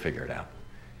it. We'll figure it out.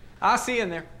 I'll see you in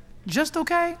there. Just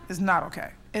okay is not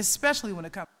okay, especially when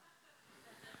it comes.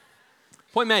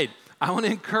 Point made. I want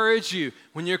to encourage you,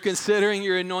 when you're considering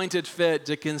your anointed fit,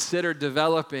 to consider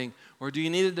developing, or do you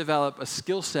need to develop a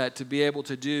skill set to be able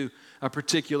to do a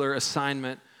particular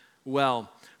assignment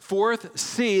well? Fourth,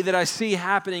 C, that I see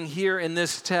happening here in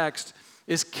this text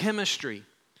is chemistry.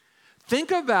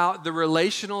 Think about the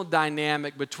relational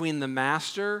dynamic between the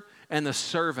master and the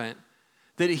servant,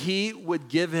 that he would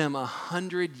give him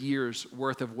 100 years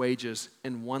worth of wages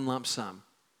in one lump sum.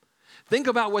 Think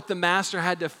about what the master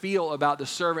had to feel about the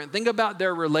servant. Think about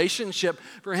their relationship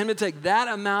for him to take that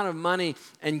amount of money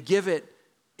and give it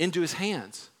into his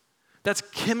hands. That's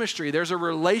chemistry. There's a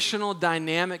relational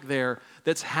dynamic there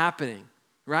that's happening,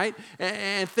 right?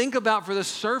 And think about for the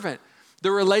servant,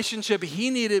 the relationship he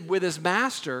needed with his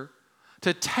master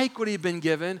to take what he'd been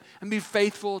given and be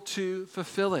faithful to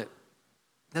fulfill it.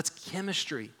 That's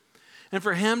chemistry. And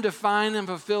for him to find and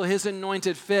fulfill his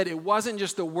anointed fit, it wasn't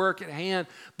just the work at hand,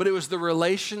 but it was the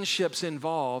relationships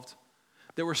involved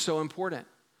that were so important.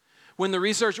 When the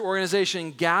research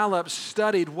organization Gallup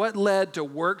studied what led to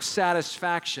work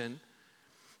satisfaction,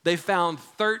 they found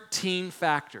 13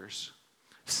 factors.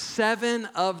 7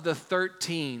 of the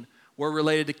 13 were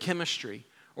related to chemistry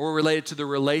or related to the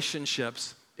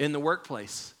relationships in the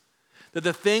workplace. That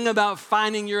the thing about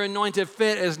finding your anointed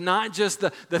fit is not just the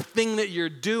thing that you're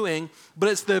doing, but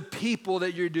it's the people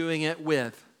that you're doing it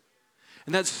with.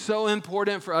 And that's so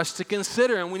important for us to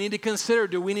consider. And we need to consider,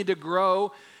 do we need to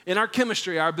grow in our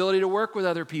chemistry, our ability to work with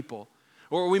other people?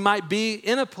 Or we might be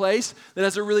in a place that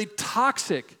has a really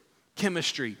toxic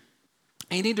chemistry.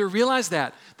 And you need to realize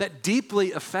that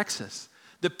deeply affects us.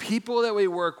 The people that we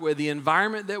work with, the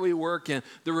environment that we work in,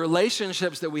 the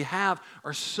relationships that we have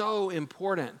are so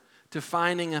important to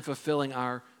finding and fulfilling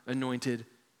our anointed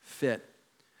fit.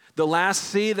 The last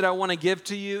C that I want to give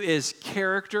to you is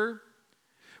character.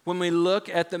 When we look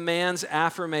at the man's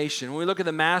affirmation, when we look at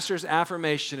the master's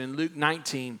affirmation in Luke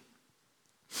 19,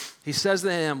 he says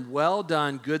to him, "Well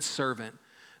done, good servant,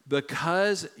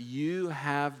 because you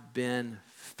have been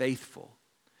faithful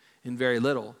in very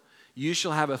little. You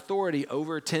shall have authority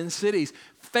over 10 cities."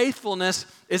 Faithfulness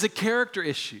is a character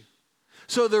issue.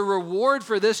 So the reward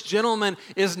for this gentleman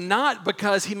is not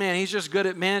because he's just good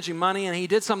at managing money and he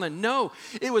did something. No,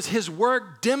 it was his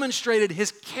work demonstrated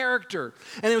his character.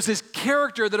 And it was his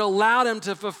character that allowed him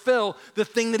to fulfill the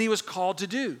thing that he was called to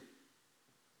do.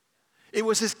 It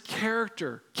was his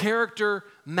character. Character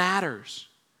matters.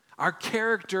 Our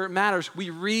character matters. We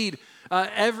read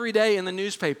every day in the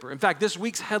newspaper. In fact, this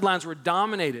week's headlines were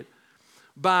dominated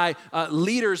by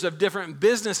leaders of different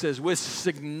businesses with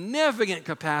significant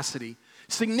capacity,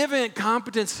 significant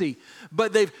competency,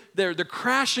 but they're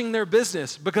crashing their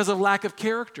business because of lack of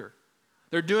character.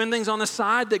 They're doing things on the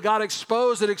side that got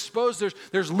exposed,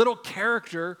 there's little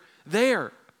character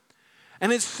there.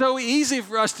 And it's so easy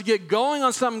for us to get going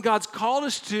on something God's called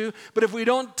us to, but if we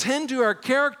don't tend to our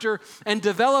character and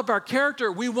develop our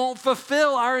character, we won't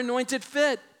fulfill our anointed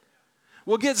fit.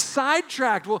 We'll get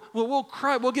sidetracked.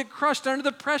 We'll get crushed under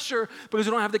the pressure because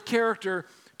we don't have the character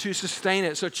to sustain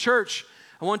it. So church,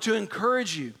 I want to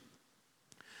encourage you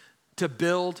to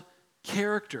build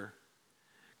character.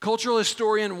 Cultural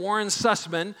historian Warren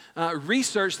Sussman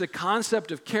researched the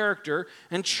concept of character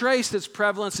and traced its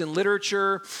prevalence in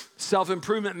literature,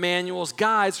 self-improvement manuals,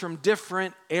 guides from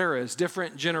different eras,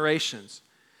 different generations.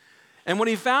 And what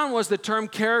he found was the term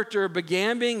character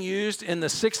began being used in the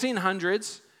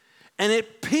 1600s and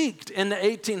it peaked in the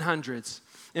 1800s.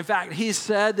 In fact, he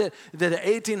said that the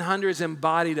 1800s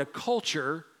embodied a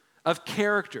culture of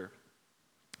character.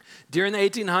 During the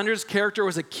 1800s, character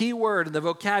was a key word in the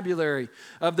vocabulary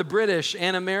of the British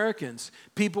and Americans.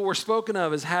 People were spoken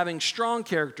of as having strong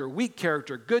character, weak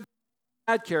character, good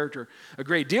bad character, a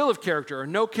great deal of character, or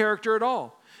no character at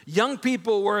all. Young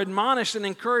people were admonished and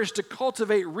encouraged to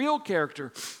cultivate real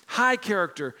character, high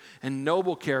character, and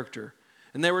noble character.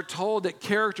 And they were told that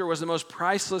character was the most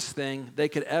priceless thing they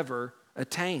could ever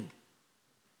attain.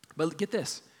 But get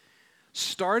this.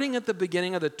 Starting at the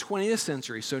beginning of the 20th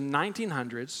century, so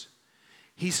 1900s,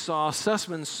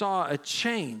 Sussman saw a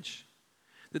change,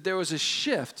 that there was a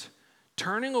shift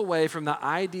turning away from the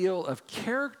ideal of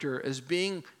character as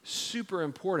being super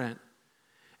important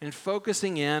and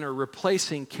focusing in or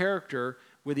replacing character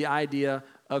with the idea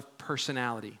of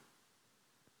personality.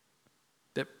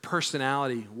 That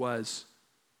personality was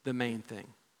the main thing.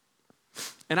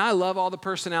 And I love all the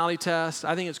personality tests.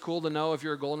 I think it's cool to know if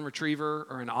you're a golden retriever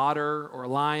or an otter or a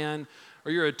lion,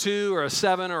 or you're a 2 or a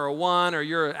 7 or a 1, or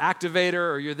you're an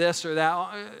activator, or you're this or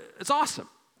that. It's awesome.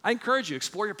 I encourage you,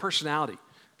 explore your personality.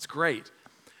 It's great.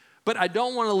 But I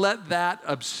don't want to let that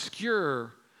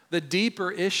obscure the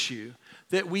deeper issue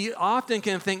that we often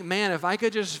can think, man, if I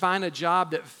could just find a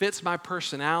job that fits my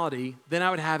personality, then I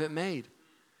would have it made.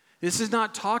 This is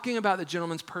not talking about the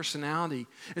gentleman's personality.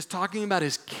 It's talking about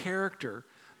his character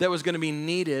that was going to be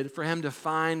needed for him to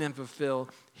find and fulfill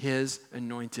his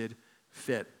anointed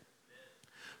fit.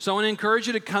 So I want to encourage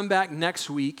you to come back next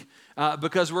week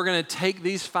because we're going to take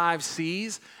these 5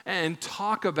 C's and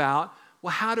talk about,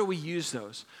 well, how do we use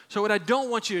those? So what I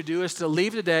don't want you to do is to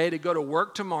leave today to go to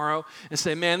work tomorrow and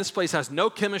say, man, this place has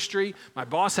no chemistry, my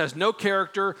boss has no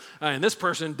character, and this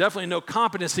person definitely no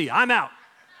competency. I'm out.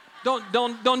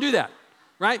 Don't do that,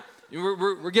 right?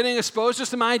 We're getting exposed to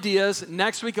some ideas.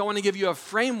 Next week, I want to give you a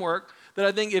framework that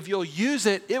I think if you'll use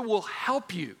it, it will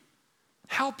help you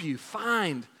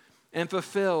find and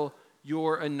fulfill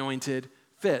your anointed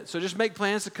fit. So just make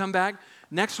plans to come back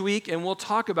next week, and we'll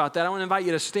talk about that. I want to invite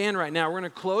you to stand right now. We're going to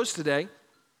close today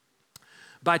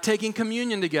by taking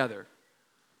communion together,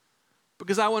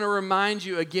 because I want to remind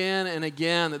you again and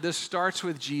again that this starts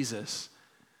with Jesus.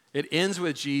 It ends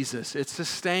with Jesus. It's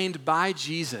sustained by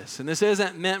Jesus. And this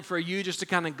isn't meant for you just to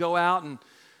kind of go out and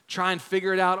try and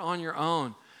figure it out on your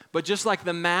own. But just like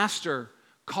the master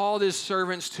called his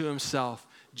servants to himself,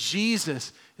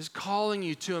 Jesus is calling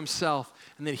you to himself,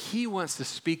 and that he wants to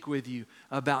speak with you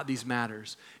about these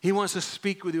matters. He wants to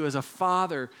speak with you as a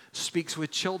father speaks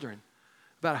with children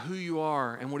about who you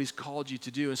are and what he's called you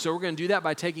to do. And so we're going to do that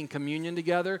by taking communion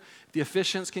together. The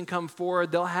officiants can come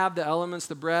forward. They'll have the elements,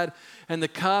 the bread and the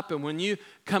cup. And when you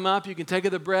come up, you can take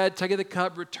of the bread, take of the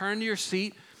cup, return to your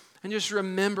seat, and just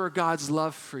remember God's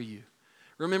love for you.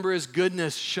 Remember his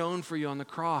goodness shown for you on the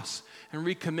cross, and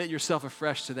recommit yourself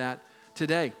afresh to that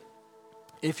today.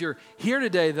 If you're here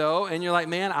today, though, and you're like,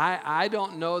 man, I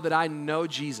don't know that I know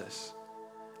Jesus.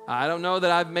 I don't know that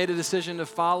I've made a decision to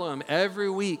follow him. Every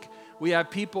week, we have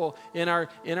people in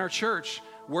our church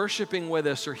worshiping with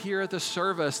us or here at the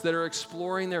service that are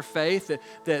exploring their faith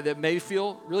that may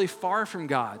feel really far from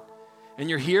God. And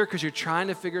you're here because you're trying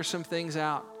to figure some things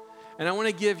out. And I want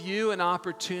to give you an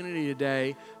opportunity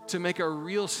today to make a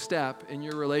real step in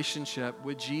your relationship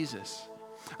with Jesus.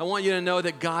 I want you to know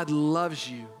that God loves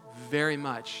you very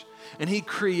much. And he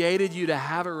created you to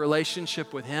have a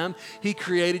relationship with him. He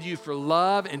created you for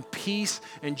love and peace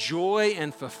and joy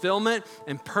and fulfillment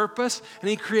and purpose. And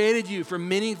he created you for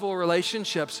meaningful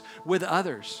relationships with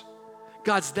others.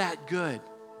 God's that good.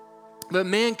 But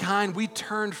mankind, we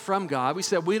turned from God. We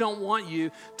said, we don't want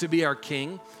you to be our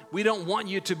king. We don't want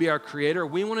you to be our creator.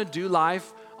 We want to do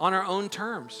life on our own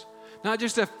terms. Not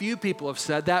just a few people have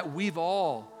said that. We've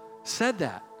all said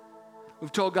that.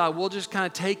 We've told God, we'll just kind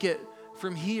of take it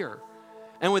from here.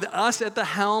 And with us at the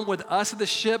helm, with us at the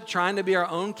ship, trying to be our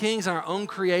own kings and our own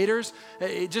creators,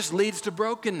 it just leads to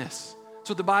brokenness. That's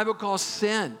what the Bible calls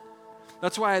sin.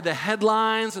 That's why the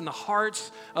headlines and the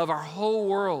hearts of our whole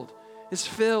world is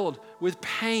filled with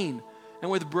pain and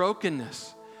with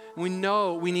brokenness. We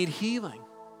know we need healing.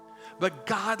 But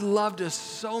God loved us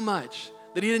so much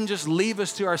that he didn't just leave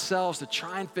us to ourselves to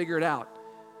try and figure it out.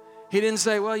 He didn't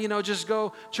say, well, just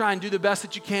go try and do the best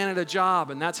that you can at a job,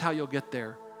 and that's how you'll get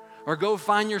there. Or go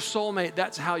find your soulmate,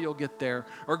 that's how you'll get there.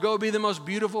 Or go be the most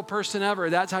beautiful person ever,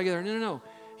 that's how you get there. No.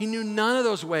 He knew none of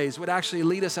those ways would actually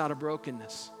lead us out of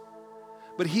brokenness.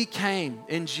 But he came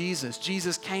in Jesus.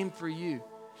 Jesus came for you.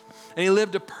 And he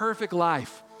lived a perfect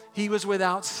life. He was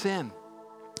without sin.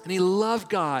 And he loved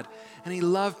God, and he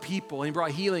loved people, and he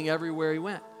brought healing everywhere he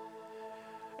went.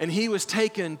 And he was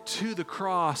taken to the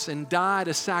cross and died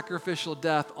a sacrificial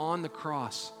death on the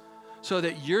cross so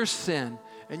that your sin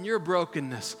and your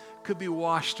brokenness could be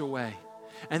washed away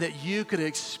and that you could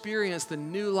experience the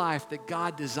new life that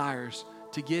God desires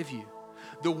to give you.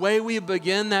 The way we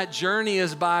begin that journey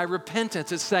is by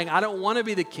repentance. It's saying, I don't want to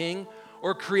be the king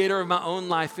or creator of my own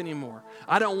life anymore.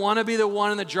 I don't want to be the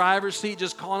one in the driver's seat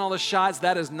just calling all the shots.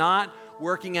 That is not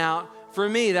working out for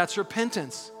me. That's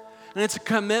repentance. And it's a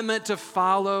commitment to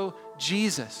follow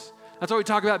Jesus. That's why we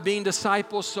talk about being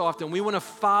disciples so often. We want to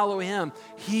follow him.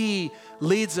 He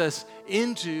leads us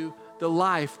into the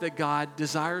life that God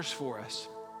desires for us.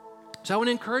 So I want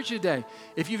to encourage you today,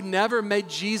 if you've never made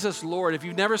Jesus Lord, if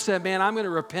you've never said, man, I'm going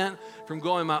to repent from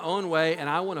going my own way and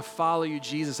I want to follow you,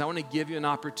 Jesus, I want to give you an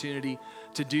opportunity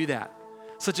to do that.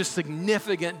 Such a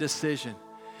significant decision.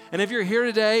 And if you're here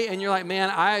today and you're like,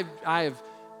 man, I've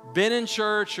been in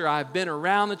church or I've been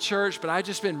around the church, but I've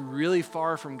just been really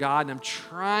far from God and I'm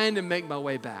trying to make my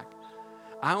way back.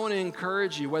 I want to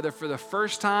encourage you, whether for the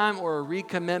first time or a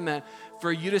recommitment,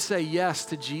 for you to say yes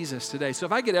to Jesus today. So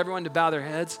if I get everyone to bow their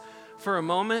heads for a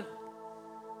moment,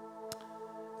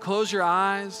 close your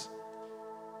eyes,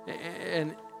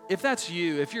 and if that's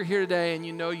you, if you're here today and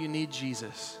you know you need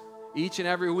Jesus, each and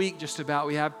every week just about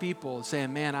we have people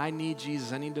saying, man, I need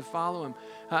Jesus, I need to follow him.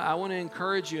 I want to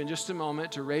encourage you in just a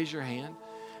moment to raise your hand.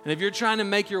 And if you're trying to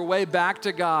make your way back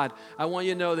to God, I want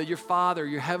you to know that your Father,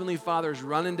 your Heavenly Father is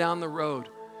running down the road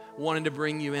wanting to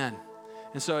bring you in.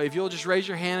 And so if you'll just raise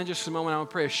your hand in just a moment, I'm going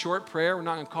to pray a short prayer. We're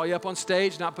not going to call you up on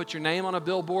stage, not put your name on a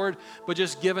billboard, but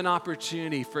just give an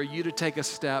opportunity for you to take a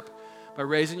step by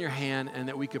raising your hand and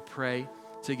that we could pray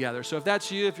together. So if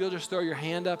that's you, if you'll just throw your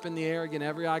hand up in the air, again,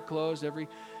 every eye closed, every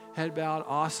head bowed,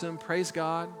 awesome. Praise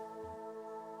God.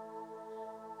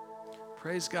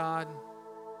 Praise God.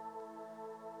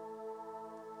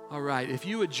 All right, if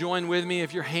you would join with me,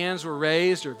 if your hands were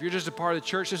raised or if you're just a part of the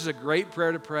church, this is a great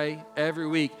prayer to pray every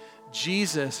week.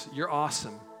 Jesus, you're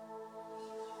awesome.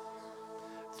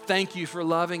 Thank you for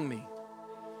loving me.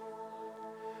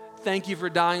 Thank you for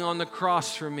dying on the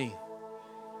cross for me.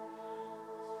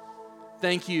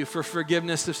 Thank you for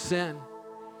forgiveness of sin.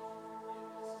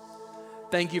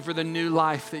 Thank you for the new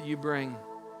life that you bring.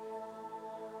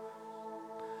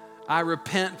 I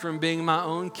repent from being my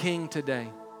own king today.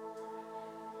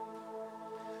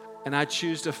 And I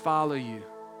choose to follow you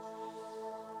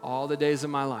all the days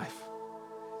of my life.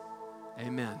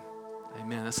 Amen.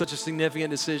 Amen. That's such a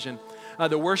significant decision.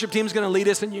 The worship team's going to lead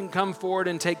us, and you can come forward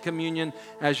and take communion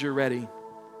as you're ready.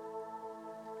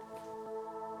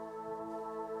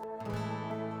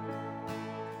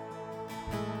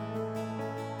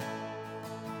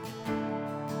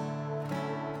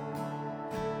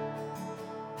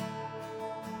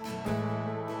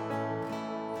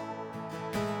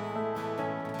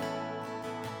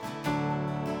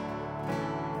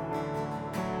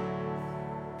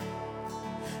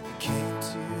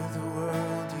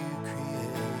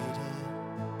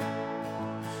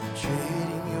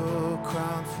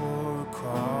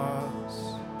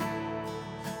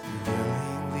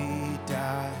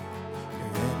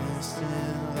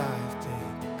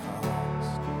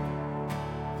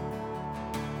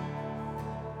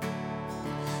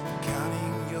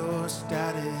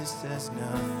 There's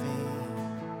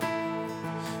nothing.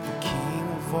 The King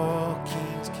of all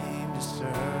kings came to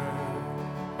serve,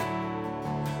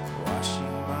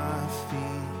 washing my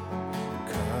feet,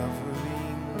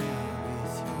 covering me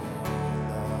with your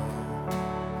love.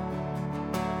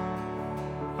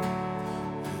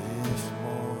 If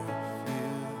more of you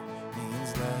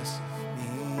means less of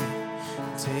me,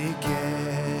 take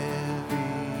care.